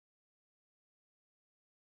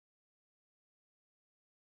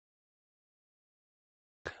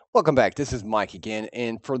Welcome back. This is Mike again,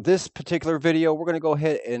 and for this particular video, we're going to go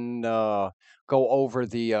ahead and go over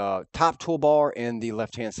the top toolbar and the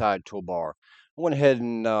left-hand side toolbar. I went ahead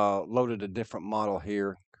and loaded a different model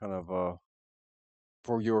here, kind of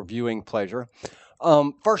for your viewing pleasure.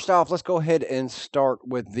 First off, let's go ahead and start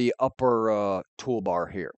with the upper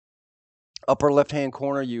toolbar here. Upper left-hand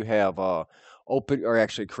corner, you have open or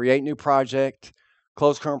actually create new project,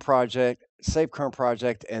 close current project, save current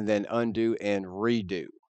project, and then undo and redo.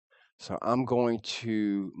 So I'm going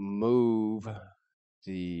to move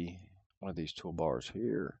the one of these toolbars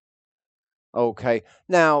here. Okay.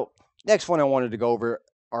 Now, next one I wanted to go over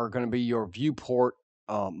are going to be your viewport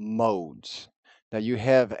modes. Now you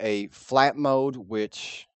have a flat mode,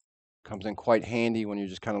 which comes in quite handy when you're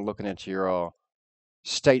just kind of looking at your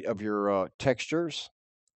state of your textures.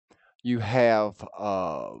 You have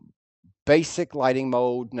basic lighting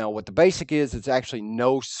mode. Now, what the basic is, it's actually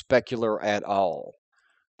no specular at all,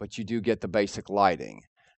 but you do get the basic lighting.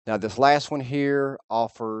 Now, this last one here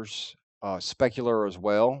offers specular as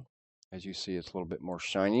well. As you see, it's a little bit more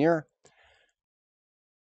shinier.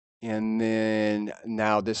 And then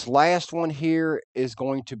now this last one here is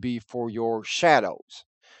going to be for your shadows.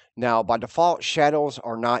 Now, by default, shadows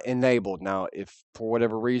are not enabled. Now, if for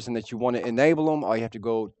whatever reason that you want to enable them, all you have to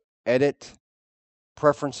go Edit,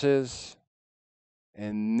 Preferences,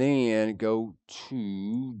 and then go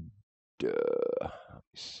to, let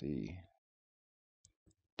me see,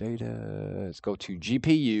 Data, let's go to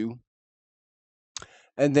GPU,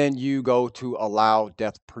 and then you go to Allow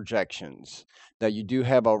Depth Projections. Now, you do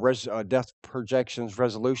have a depth projections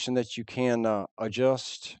resolution that you can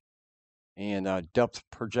adjust, and depth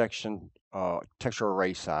projection, texture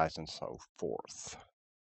array size, and so forth.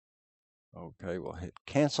 Okay, we'll hit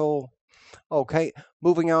cancel. Okay,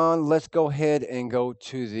 moving on, let's go ahead and go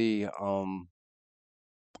to the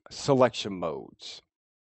selection modes.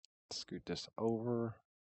 Scoot this over.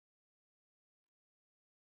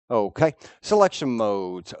 Okay, selection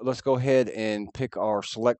modes. Let's go ahead and pick our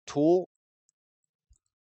select tool.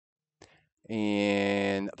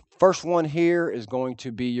 And first one here is going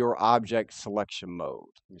to be your object selection mode.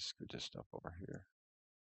 Let me scoot this stuff over here.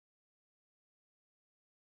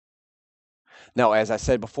 Now, as I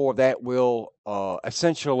said before, that will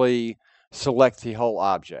essentially select the whole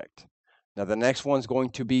object. Now, the next one's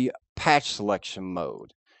going to be patch selection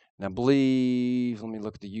mode. And I believe, let me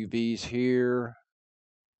look at the UVs here.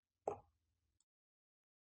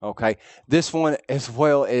 Okay, this one as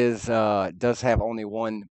well is does have only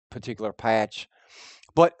one particular patch.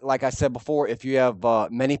 But like I said before, if you have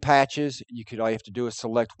many patches, all you have to do is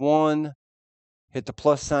select one, hit the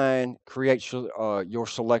plus sign, create your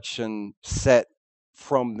selection set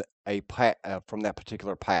from from that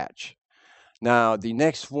particular patch. Now, the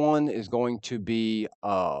next one is going to be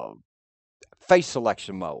face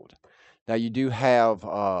selection mode. Now, you do have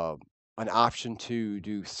an option to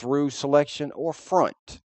do through selection or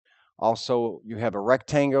front. Also, you have a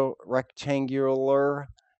rectangular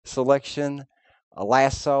selection, a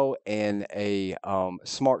lasso, and a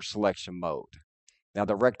smart selection mode. Now,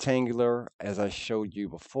 the rectangular, as I showed you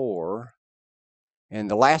before, and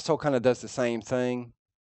the lasso kind of does the same thing.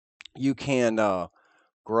 You can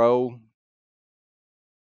grow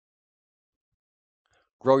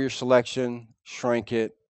your selection, shrink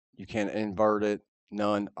it. You can invert it,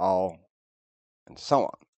 none, all, and so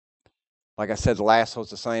on. Like I said, the lasso is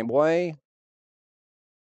the same way.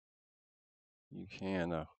 You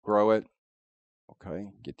can grow it. Okay,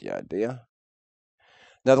 get the idea.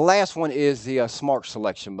 Now, the last one is the smart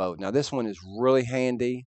selection mode. Now, this one is really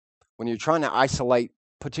handy when you're trying to isolate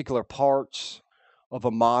particular parts of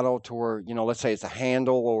a model to where, let's say it's a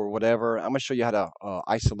handle or whatever. I'm going to show you how to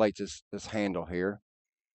isolate this handle here.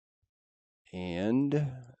 And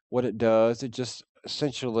what it does, it just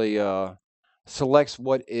essentially selects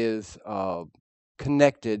what is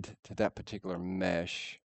connected to that particular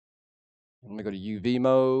mesh. Let me go to UV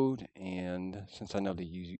mode, and since I know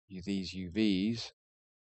these UVs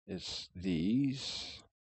is these.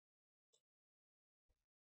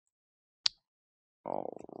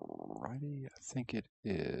 Alrighty, I think it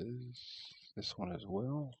is this one as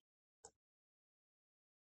well.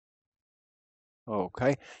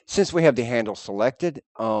 Okay, since we have the handle selected,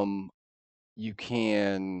 you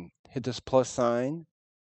can hit this plus sign,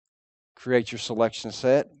 create your selection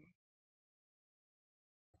set.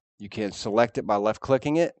 You can select it by left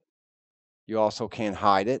clicking it. You also can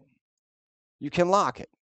hide it. You can lock it.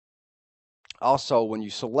 Also, when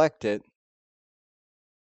you select it,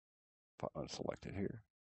 if I unselect it here.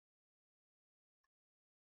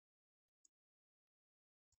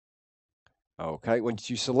 Okay, once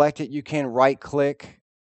you select it, you can right click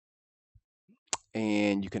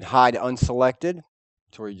And you can hide unselected,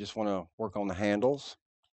 to where you just want to work on the handles.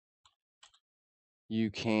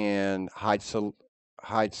 You can hide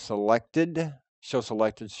selected,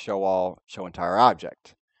 show all, show entire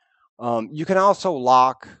object. You can also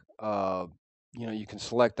lock, you can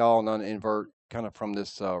select all and uninvert kind of from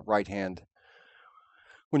this right hand.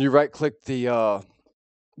 When you right click the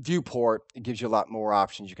viewport, it gives you a lot more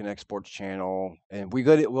options. You can export to channel, and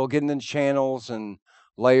we'll get into channels and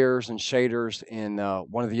layers and shaders in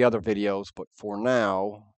one of the other videos. But for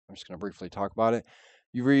now, I'm just going to briefly talk about it.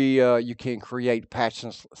 You can create patch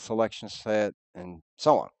and selection set and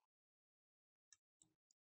so on.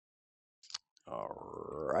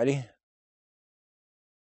 Alrighty.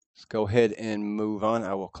 Let's go ahead and move on.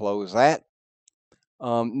 I will close that.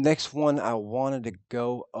 Next one I wanted to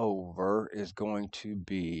go over is going to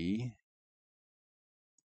be,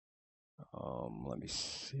 let me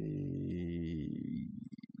see.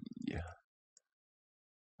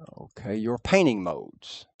 Okay, your painting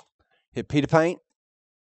modes. Hit P to paint.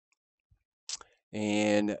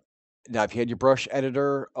 And now if you had your brush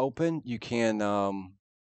editor open, you can,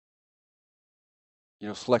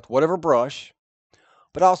 select whatever brush,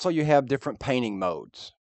 but also you have different painting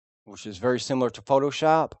modes, which is very similar to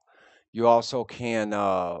Photoshop. You also can,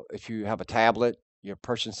 if you have a tablet, your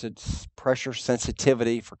pressure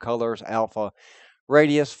sensitivity for colors, alpha,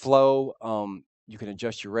 radius, flow. You can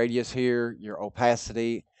adjust your radius here, your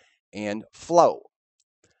opacity, and flow.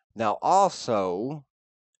 Now also,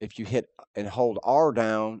 if you hit and hold R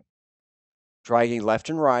down, dragging left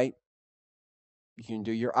and right, you can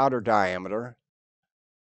do your outer diameter.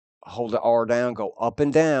 Hold the R down, go up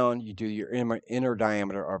and down, you do your inner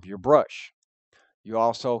diameter of your brush. You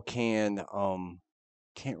also can,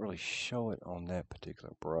 can't really show it on that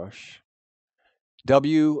particular brush.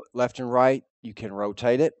 W, left and right, you can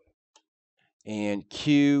rotate it. And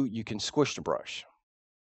Q, you can squish the brush.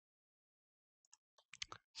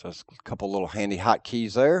 So it's a couple little handy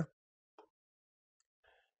hotkeys there.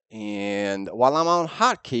 And while I'm on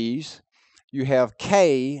hotkeys, you have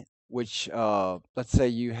K, which, let's say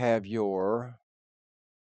you have your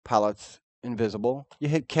palettes invisible. You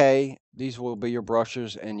hit K, these will be your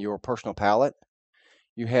brushes and your personal palette.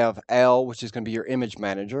 You have L, which is going to be your image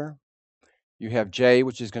manager. You have J,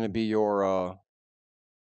 which is going to be your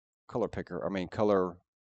color picker. Color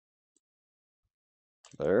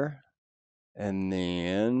there. And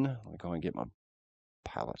then let me go and get my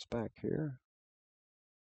palettes back here.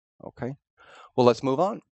 Okay. Well, let's move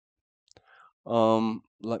on.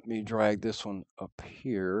 Let me drag this one up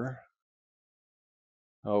here.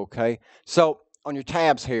 Okay. So on your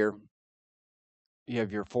tabs here, you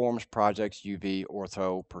have your forms, projects, UV,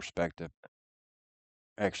 ortho, perspective.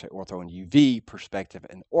 Actually, ortho and UV, perspective,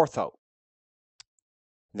 and ortho.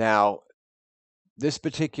 Now, this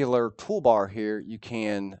particular toolbar here, you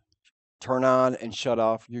can turn on and shut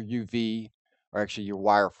off your UV, or actually your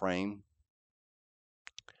wireframe.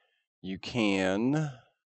 You can, let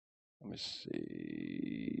me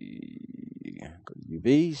see, go to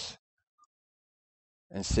UVs,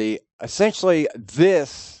 and see, essentially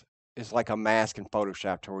this is like a mask in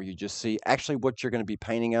Photoshop to where you just see actually what you're going to be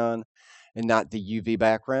painting on and not the UV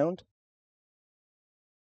background.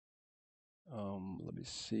 Let me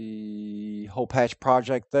see, whole patch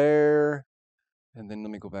project there. And then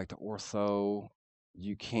let me go back to ortho.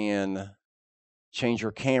 You can change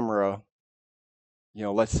your camera.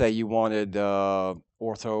 Let's say you wanted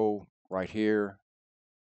ortho right here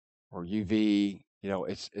or UV.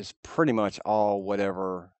 It's pretty much all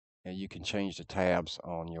whatever, and you can change the tabs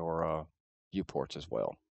on your viewports as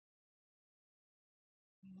well.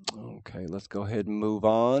 Okay, let's go ahead and move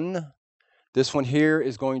on. This one here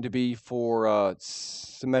is going to be for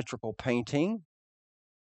symmetrical painting.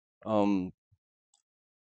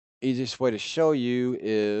 Easiest way to show you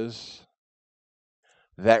is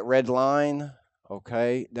that red line.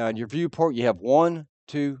 Okay, now in your viewport, you have 1,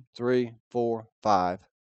 2, 3, 4, 5,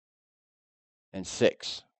 and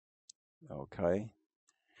 6. Okay.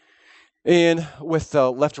 And with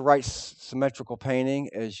the left to right symmetrical painting,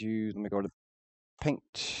 let me go to paint,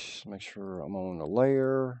 make sure I'm on a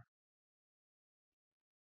layer.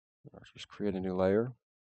 Just create a new layer.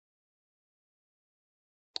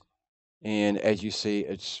 And as you see,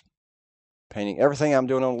 it's painting everything I'm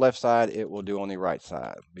doing on the left side, it will do on the right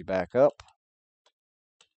side. Be back up.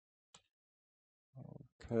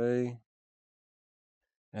 Okay.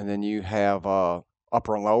 And then you have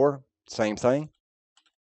upper and lower, same thing.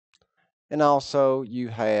 And also you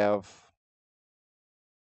have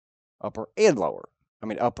upper and lower.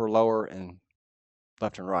 Upper, lower, and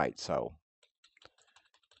left and right. So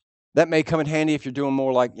that may come in handy if you're doing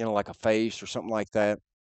more like, like a face or something like that.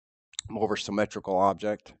 more of a symmetrical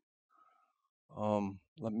object.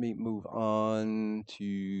 Let me move on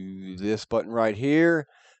to this button right here.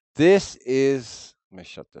 This is, let me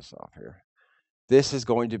shut this off here. This is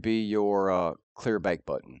going to be your clear bake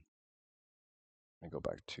button. Let me go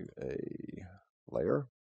back to a layer.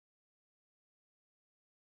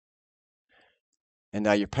 And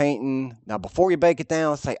now you're painting. Now, before you bake it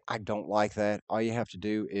down, say, I don't like that. All you have to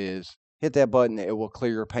do is hit that button. It will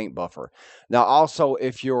clear your paint buffer. Now, also,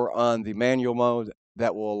 if you're on the manual mode,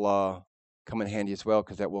 that will come in handy as well,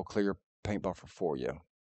 because that will clear your paint buffer for you.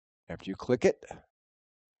 After you click it,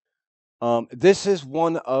 this is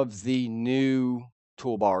one of the new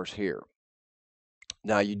toolbars here.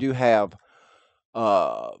 Now, you do have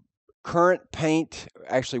current paint,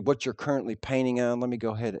 actually what you're currently painting on. Let me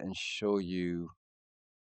go ahead and show you.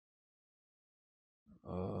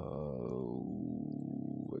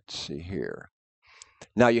 Let's see here.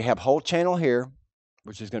 Now you have whole channel here,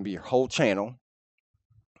 which is going to be your whole channel.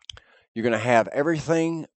 You're going to have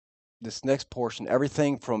everything, this next portion,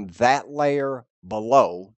 everything from that layer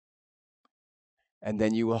below. And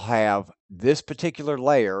then you will have this particular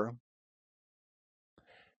layer.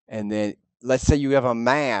 And then let's say you have a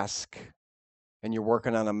mask and you're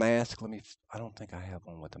working on a mask. I don't think I have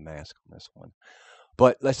one with a mask on this one.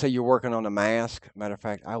 But let's say you're working on a mask. Matter of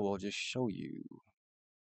fact, I will just show you.